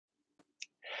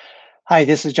Hi,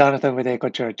 this is Jonathan with Echo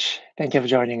Church. Thank you for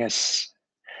joining us.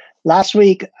 Last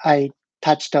week, I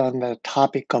touched on the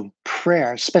topic of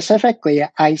prayer. Specifically,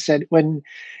 I said when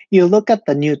you look at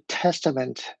the New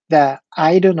Testament, that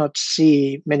I do not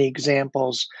see many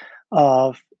examples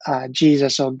of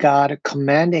Jesus or God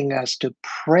commanding us to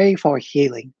pray for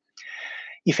healing.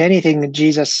 If anything,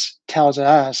 Jesus tells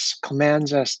us,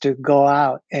 commands us to go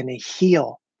out and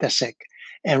heal the sick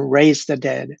and raise the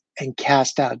dead and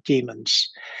cast out demons.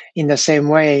 In the same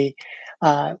way,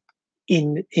 uh,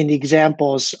 in the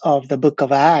examples of the book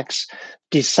of Acts,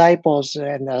 disciples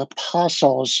and the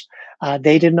apostles,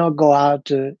 they did not go out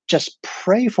to just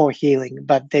pray for healing,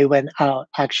 but they went out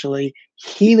actually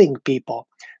healing people,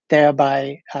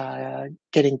 thereby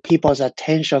getting people's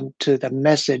attention to the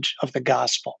message of the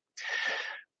gospel.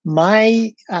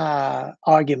 My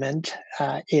argument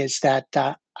is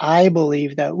that I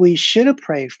believe that we should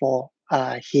pray for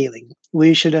healing.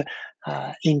 We should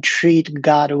entreat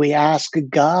God. We ask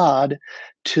God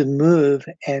to move,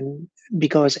 and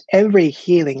because every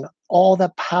healing, all the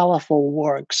powerful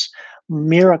works,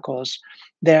 miracles,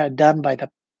 they are done by the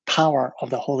power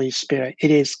of the Holy Spirit. It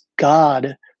is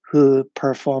God who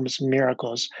performs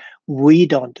miracles. We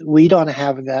don't. We don't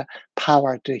have the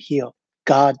power to heal.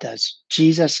 God does.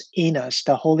 Jesus in us,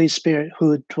 the Holy Spirit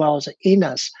who dwells in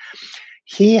us,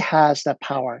 He has the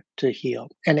power to heal.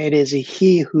 And it is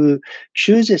He who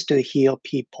chooses to heal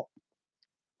people.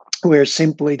 We're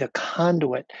simply the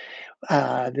conduit,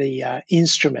 the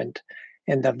instrument,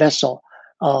 and the vessel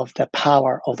of the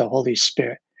power of the Holy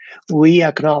Spirit. We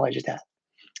acknowledge that.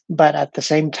 But at the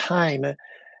same time,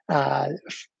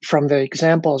 from the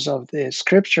examples of the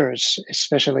scriptures,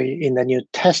 especially in the New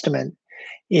Testament,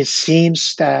 it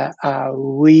seems that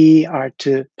we are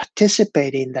to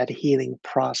participate in that healing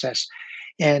process,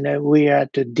 and we are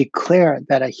to declare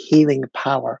that a healing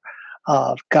power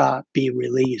of God be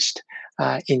released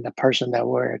in the person that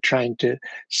we're trying to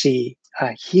see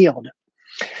healed.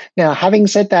 Now, having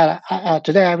said that,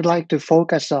 today I would like to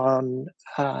focus on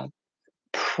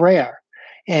prayer.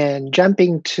 And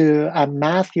jumping to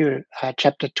Matthew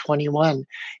chapter 21,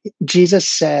 Jesus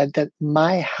said that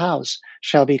my house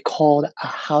shall be called a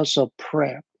house of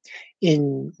prayer.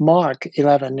 In Mark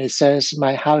 11, it says,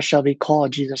 my house shall be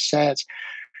called, Jesus says,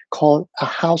 called a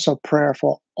house of prayer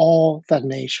for all the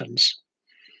nations.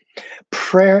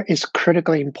 Prayer is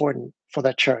critically important for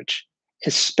the church,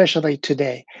 especially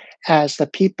today, as the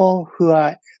people who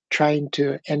are trying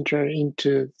to enter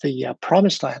into the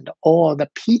promised land, or the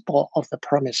people of the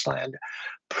promised land.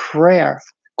 Prayer,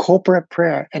 corporate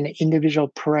prayer, and individual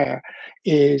prayer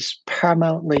is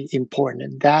paramountly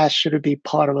important. That should be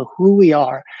part of who we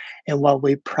are and what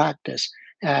we practice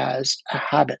as a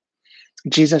habit.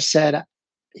 Jesus said,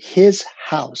 his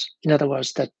house, in other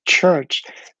words, the church,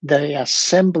 the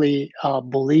assembly of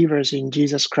believers in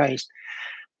Jesus Christ,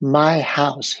 my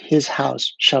house, his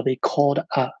house, shall be called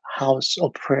a house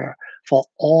of prayer for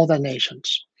all the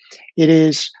nations. It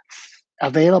is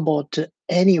available to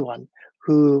anyone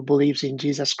who believes in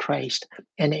Jesus Christ,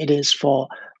 and it is for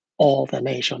all the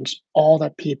nations, all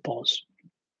the peoples.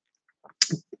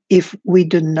 If we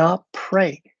do not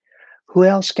pray, who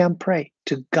else can pray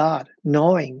to God,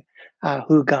 knowing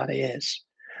who God is?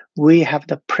 We have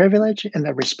the privilege and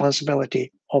the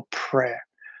responsibility of prayer.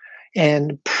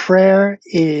 And prayer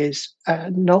is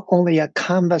not only a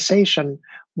conversation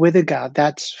with God,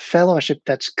 that's fellowship,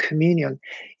 that's communion.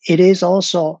 It is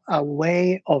also a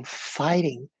way of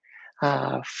fighting,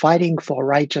 fighting for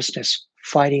righteousness,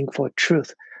 fighting for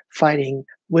truth, fighting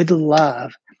with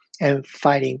love, and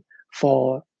fighting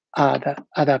for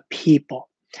other people.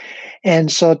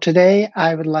 And so today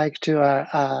I would like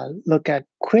to look at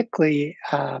quickly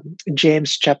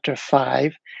James chapter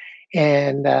 5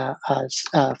 and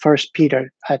First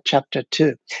Peter chapter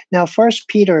 2. Now, First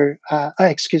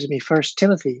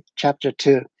Timothy chapter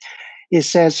 2, it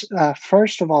says,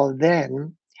 first of all,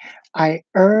 then I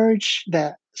urge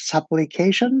that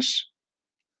supplications,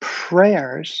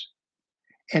 prayers,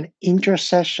 and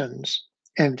intercessions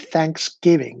and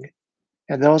thanksgiving,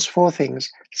 and those four things,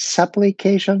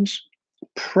 supplications,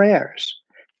 prayers,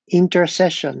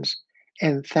 intercessions,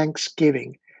 and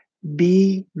thanksgiving,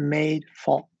 be made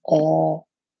for all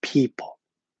people.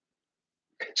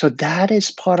 So that is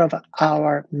part of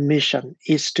our mission,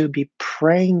 is to be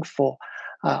praying for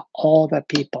all the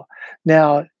people.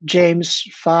 Now, James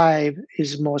 5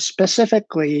 is more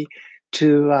specifically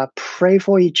to pray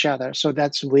for each other. So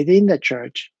that's within the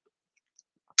church.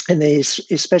 And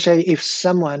especially if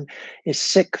someone is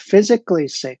sick, physically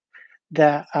sick,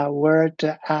 that we're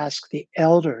to ask the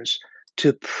elders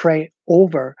to pray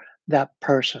over that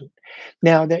person.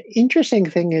 Now, the interesting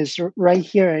thing is right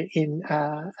here in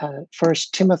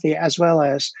First Timothy as well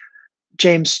as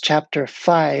James chapter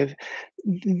 5,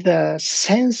 the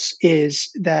sense is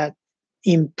that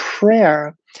in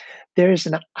prayer, there is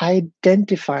an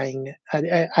identifying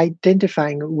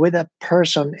with a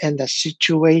person and the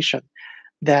situation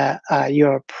that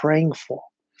you're praying for.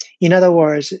 In other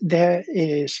words, there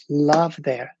is love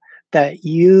there, that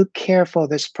you care for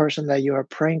this person that you are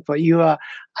praying for. You are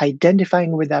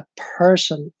identifying with that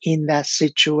person in that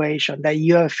situation, that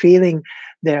you are feeling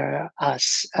their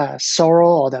sorrow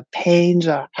or the pains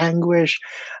or anguish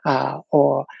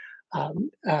or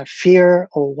fear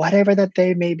or whatever that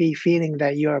they may be feeling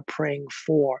that you are praying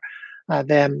for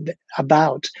them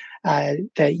about,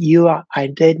 that you are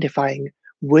identifying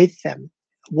with them,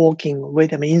 walking with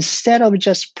them, instead of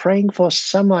just praying for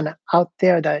someone out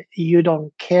there that you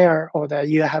don't care or that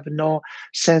you have no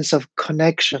sense of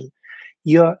connection.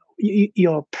 Your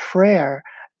prayer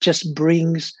just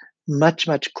brings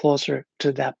much closer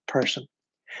to that person.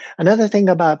 Another thing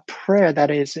about prayer that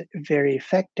is very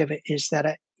effective is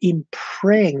that in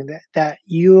praying that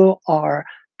you are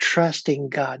trusting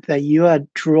God, that you are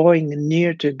drawing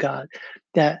near to God,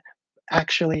 that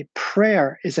actually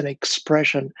prayer is an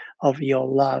expression of your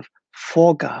love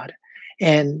for God.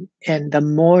 And the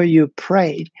more you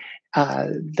pray,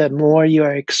 the more you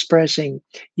are expressing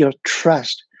your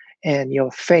trust and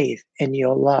your faith and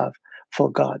your love for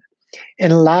God.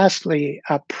 And lastly,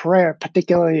 a prayer,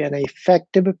 particularly an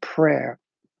effective prayer,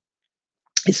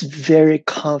 is very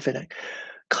confident.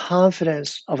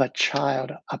 Confidence of a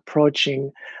child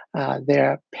approaching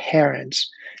their parents.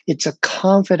 It's a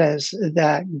confidence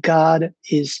that God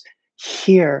is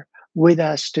here with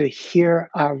us to hear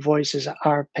our voices,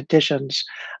 our petitions,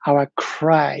 our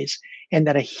cries, and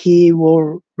that He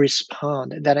will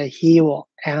respond, that He will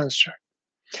answer.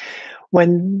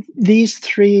 When these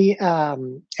three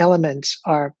elements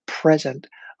are present,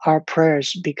 our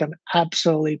prayers become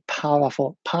absolutely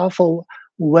powerful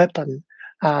weapon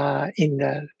in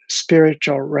the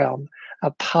spiritual realm,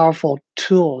 powerful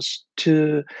tools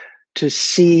to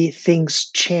see things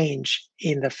change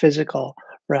in the physical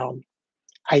realm,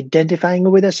 identifying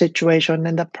with the situation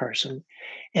and the person,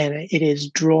 and it is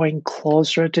drawing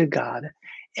closer to God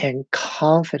and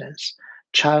confidence,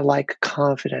 childlike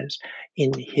confidence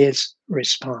in His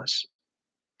response.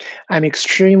 I'm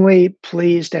extremely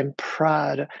pleased and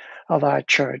proud of our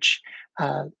church.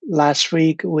 Last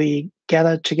week, we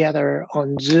gathered together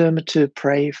on Zoom to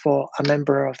pray for a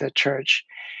member of the church,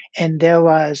 and there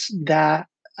was that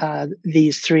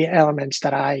these three elements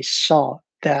that I saw.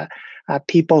 That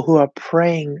people who are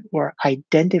praying were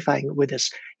identifying with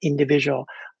this individual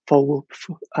for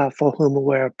whom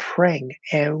we're praying,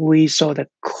 and we saw the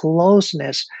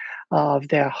closeness of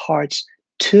their hearts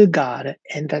to God,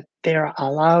 and that they're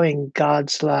allowing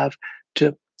God's love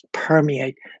to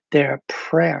permeate their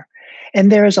prayer.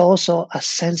 And there is also a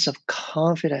sense of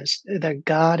confidence that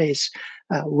God is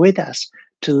with us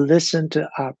to listen to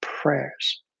our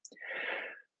prayers.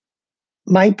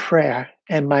 My prayer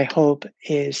and my hope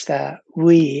is that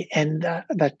we and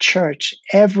the church,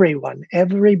 everyone,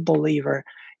 every believer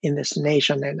in this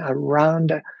nation and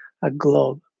around the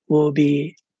globe will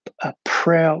be a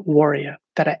prayer warrior,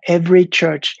 that every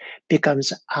church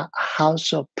becomes a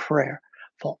house of prayer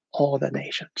for all the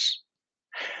nations.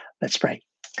 Let's pray.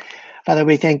 Father,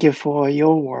 we thank you for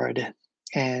your word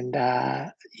and uh,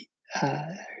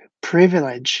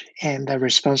 privilege and the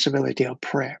responsibility of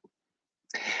prayer.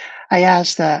 I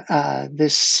ask that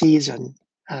this season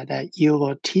that you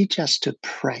will teach us to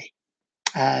pray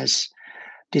as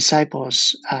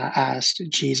disciples asked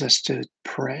Jesus to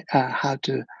pray, how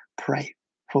to pray.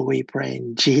 For we pray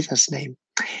in Jesus' name.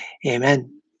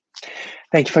 Amen.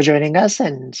 Thank you for joining us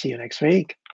and see you next week.